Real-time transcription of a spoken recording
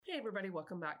everybody,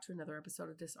 welcome back to another episode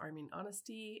of Disarming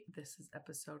Honesty. This is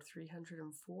episode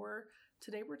 304.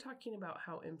 Today we're talking about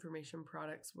how information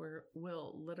products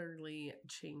will literally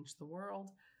change the world.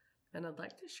 And I'd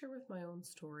like to share with my own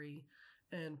story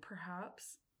and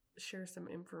perhaps share some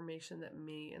information that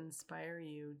may inspire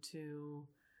you to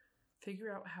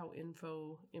figure out how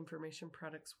information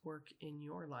products work in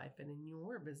your life and in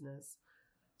your business.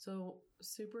 So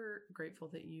super grateful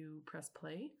that you press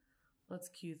play. Let's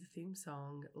cue the theme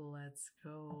song. Let's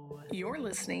go. You're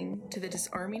listening to the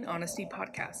Disarming Honesty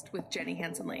podcast with Jenny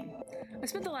Hansen-Lane. I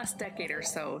spent the last decade or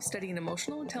so studying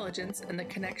emotional intelligence and the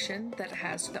connection that it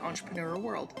has to the entrepreneurial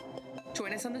world.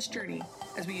 Join us on this journey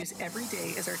as we use every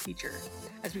day as our teacher,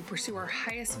 as we pursue our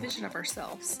highest vision of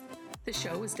ourselves. The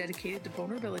show is dedicated to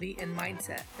vulnerability and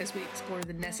mindset as we explore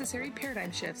the necessary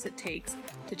paradigm shifts it takes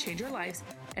to change our lives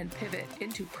and pivot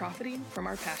into profiting from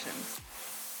our passions.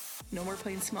 No more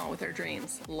playing small with our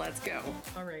dreams. Let's go.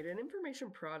 All right. An information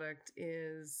product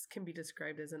can be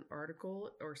described as an article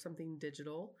or something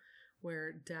digital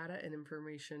where data and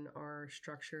information are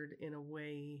structured in a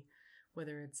way,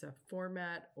 whether it's a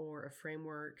format or a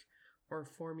framework or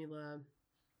formula,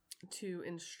 to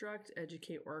instruct,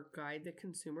 educate, or guide the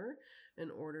consumer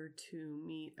in order to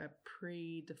meet a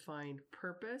predefined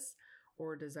purpose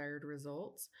or desired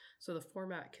results. So the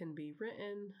format can be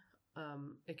written,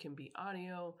 it can be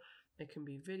audio, it can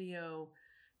be video,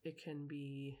 it can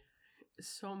be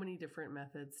so many different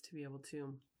methods to be able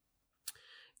to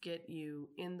get you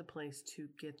in the place to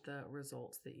get the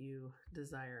results that you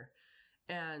desire.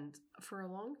 And for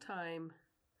a long time,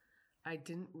 I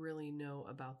didn't really know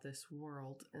about this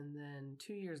world. And then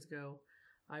 2 years ago,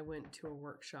 I went to a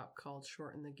workshop called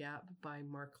Shorten the Gap by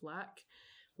Mark Lack.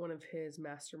 One of his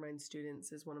mastermind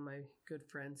students is one of my good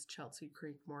friends, Chelsea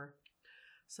Creekmore.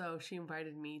 So she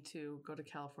invited me to go to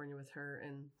California with her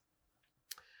and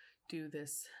do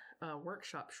this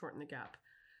workshop, Shorten the Gap.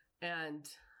 And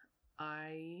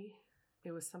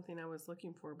it was something I was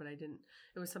looking for, but it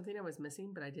was something I was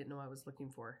missing, but I didn't know I was looking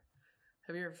for.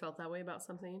 Have you ever felt that way about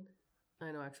something?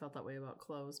 I know I've felt that way about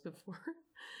clothes before.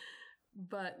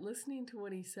 But listening to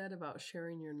what he said about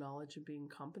sharing your knowledge and being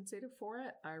compensated for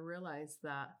it, I realized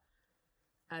that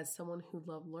as someone who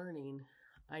loved learning,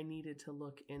 I needed to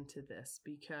look into this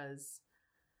because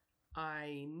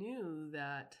I knew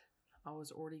that I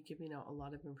was already giving out a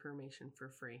lot of information for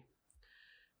free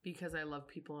because I love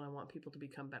people and I want people to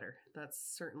become better.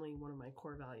 That's certainly one of my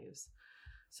core values.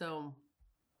 So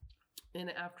in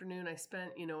the afternoon, I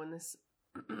spent, in this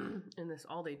in this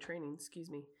all-day training,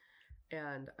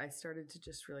 and I started to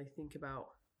just really think about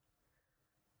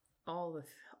all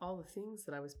the things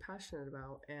that I was passionate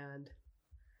about. And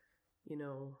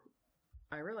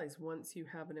I realized once you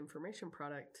have an information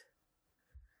product,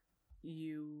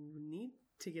 you need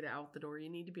to get it out the door. You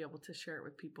need to be able to share it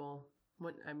with people.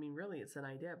 Really, it's an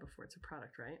idea before it's a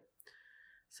product, right?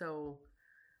 So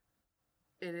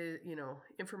it is,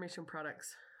 information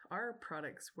products are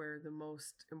products where the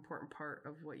most important part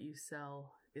of what you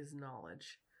sell is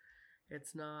knowledge.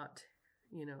 It's not,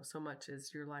 so much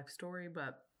as your life story,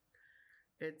 but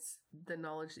it's the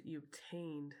knowledge that you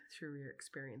obtained through your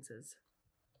experiences.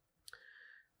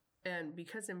 And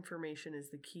because information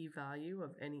is the key value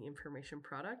of any information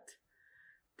product,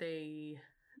 they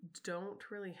don't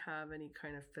really have any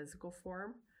kind of physical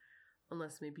form,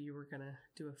 unless maybe you were going to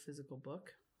do a physical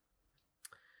book.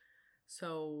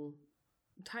 So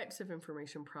types of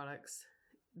information products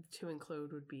to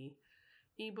include would be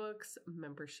ebooks,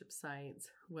 membership sites,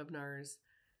 webinars,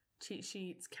 cheat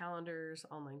sheets, calendars,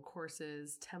 online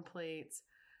courses, templates,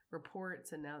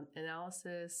 reports,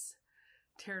 analysis,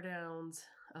 teardowns,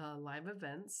 live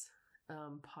events,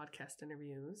 podcast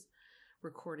interviews,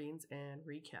 recordings, and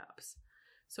recaps.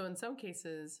 So in some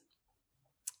cases,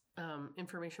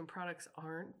 information products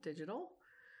aren't digital.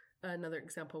 Another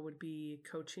example would be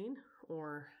coaching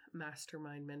or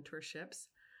mastermind mentorships.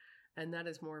 And that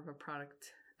is more of a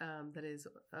product that is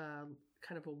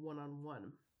kind of a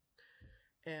one-on-one.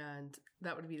 And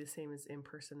that would be the same as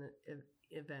in-person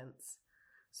events.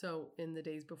 So in the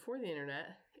days before the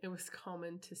internet, it was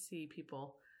common to see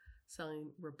people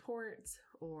selling reports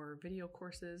or video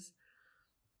courses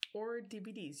or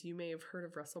DVDs. You may have heard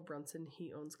of Russell Brunson.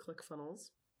 He owns ClickFunnels.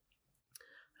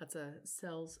 That's a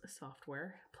sales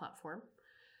software platform.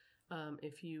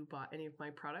 If you bought any of my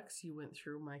products, you went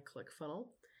through my ClickFunnel,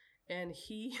 and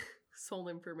he sold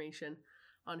information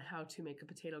on how to make a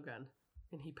potato gun,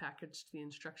 and he packaged the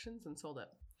instructions and sold it.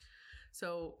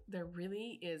 So there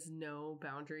really is no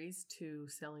boundaries to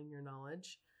selling your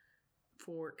knowledge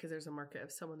because there's a market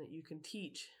of someone that you can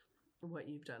teach what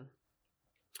you've done.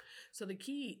 So the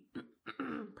key,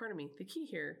 the key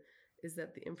here is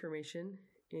that the information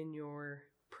in your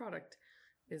product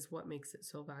is what makes it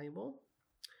so valuable.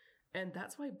 And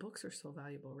that's why books are so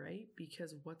valuable, right?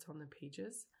 Because what's on the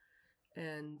pages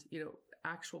and,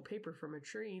 actual paper from a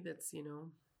tree that's,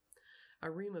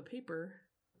 a ream of paper,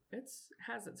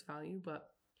 has its value, but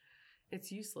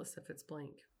it's useless if it's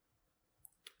blank.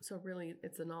 So really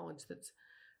it's the knowledge that's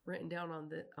written down on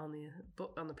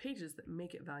the pages that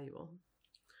make it valuable.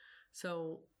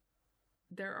 So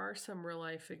there are some real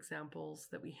life examples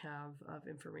that we have of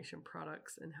information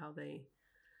products and how they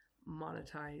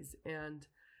monetize. And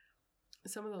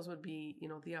some of those would be,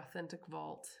 the Authentic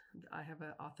Vault. I have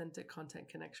an Authentic Content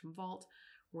Connection Vault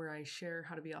where I share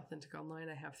how to be authentic online.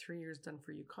 I have 3 years done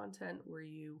for you content where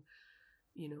you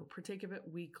partake of it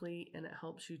weekly, and it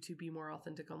helps you to be more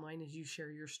authentic online as you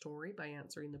share your story by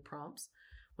answering the prompts,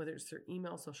 whether it's through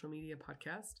email, social media,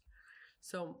 podcast.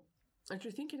 So if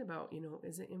you're thinking about,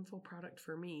 is an info product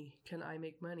for me? Can I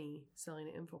make money selling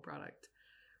an info product?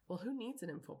 Well, who needs an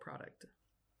info product?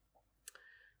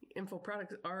 Info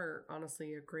products are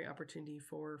honestly a great opportunity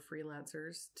for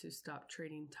freelancers to stop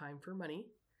trading time for money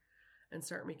and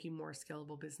start making more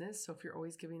scalable business. So if you're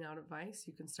always giving out advice,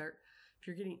 you can start.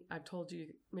 I've told you,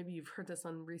 maybe you've heard this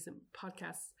on recent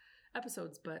podcast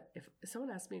episodes, but if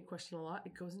someone asks me a question a lot,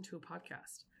 it goes into a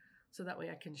podcast. So that way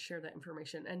I can share that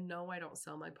information. And no, I don't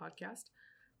sell my podcast,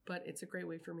 but it's a great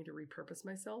way for me to repurpose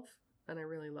myself, and I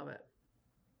really love it.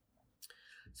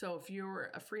 So if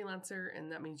you're a freelancer and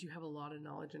that means you have a lot of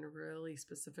knowledge in a really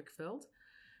specific field,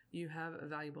 you have a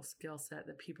valuable skill set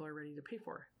that people are ready to pay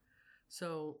for.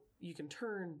 So you can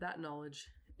turn that knowledge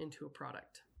into a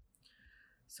product.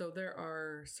 So there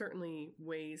are certainly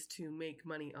ways to make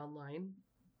money online.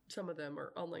 Some of them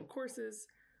are online courses,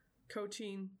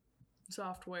 coaching,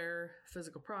 software,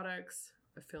 physical products,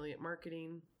 affiliate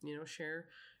marketing. Share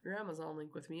your Amazon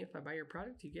link with me. If I buy your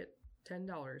product, you get $10.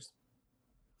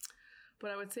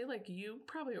 But I would say you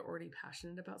probably are already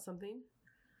passionate about something.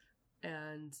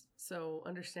 And so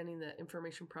understanding that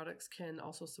information products can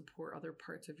also support other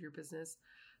parts of your business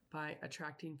by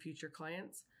attracting future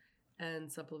clients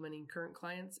and supplementing current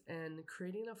clients and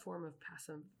creating a form of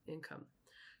passive income.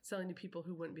 Selling to people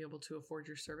who wouldn't be able to afford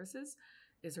your services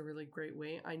is a really great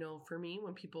way. I know for me,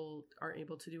 when people are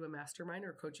able to do a mastermind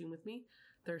or coaching with me,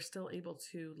 they're still able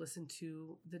to listen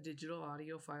to the digital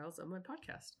audio files of my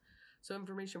podcast. So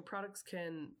information products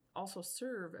can also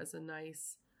serve as a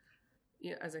nice,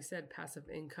 as I said, passive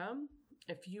income.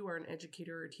 If you are an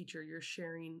educator or a teacher, you're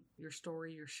sharing your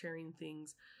story, you're sharing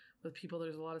things with people.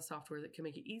 There's a lot of software that can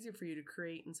make it easier for you to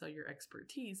create and sell your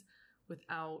expertise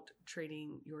without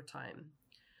trading your time.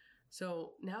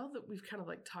 So now that we've kind of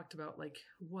talked about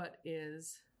what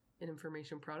is an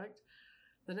information product,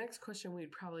 the next question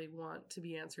we'd probably want to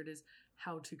be answered is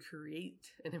how to create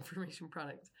an information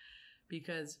product,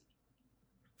 because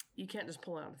you can't just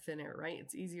pull out of thin air, right?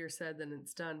 It's easier said than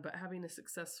it's done. But having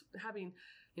successful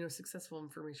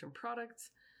information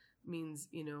products means,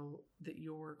 that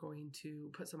you're going to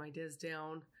put some ideas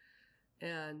down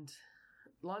and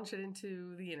launch it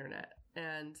into the internet.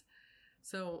 And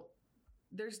so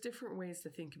there's different ways to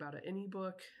think about it. An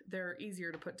ebook, they're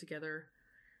easier to put together,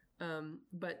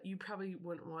 but you probably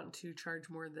wouldn't want to charge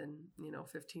more than,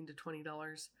 $15 to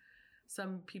 $20.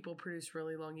 Some people produce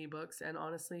really long ebooks, and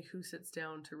honestly, who sits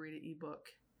down to read an ebook?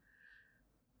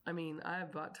 I mean,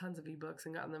 I've bought tons of ebooks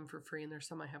and gotten them for free, and there's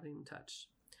some I haven't even touched.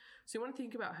 So you want to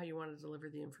think about how you want to deliver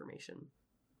the information.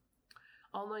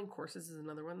 Online courses is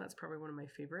another one. That's probably one of my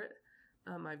favorite.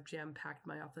 I've jam-packed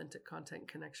my Authentic Content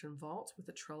Connection Vault with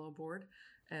a Trello board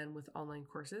and with online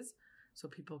courses, so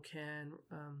people can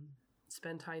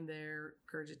spend time there,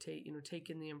 regurgitate, take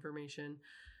in the information.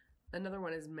 Another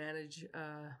one is manage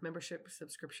membership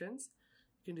subscriptions.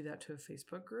 You can do that to a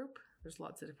Facebook group. There's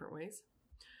lots of different ways.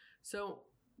 So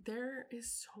there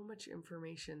is so much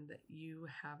information that you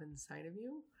have inside of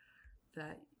you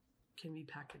that can be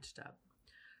packaged up.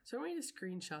 So I want you to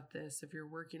screenshot this if you're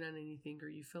working on anything or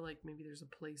you feel like maybe there's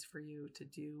a place for you to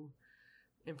do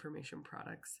information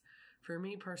products. For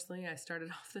me personally, I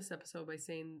started off this episode by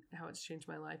saying how it's changed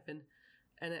my life and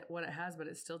what it has, but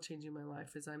it's still changing my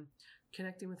life, is I'm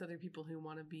connecting with other people who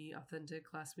want to be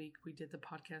authentic. Last week, we did the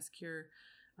podcast cure.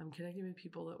 I'm connecting with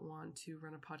people that want to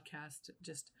run a podcast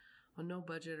just on no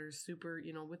budget or super,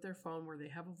 with their phone, where they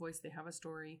have a voice, they have a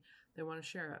story, they want to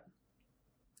share it.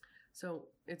 So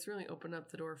it's really opened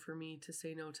up the door for me to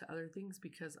say no to other things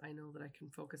because I know that I can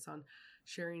focus on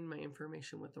sharing my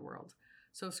information with the world.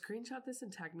 So screenshot this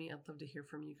and tag me. I'd love to hear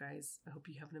from you guys. I hope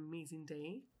you have an amazing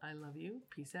day. I love you.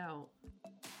 Peace out.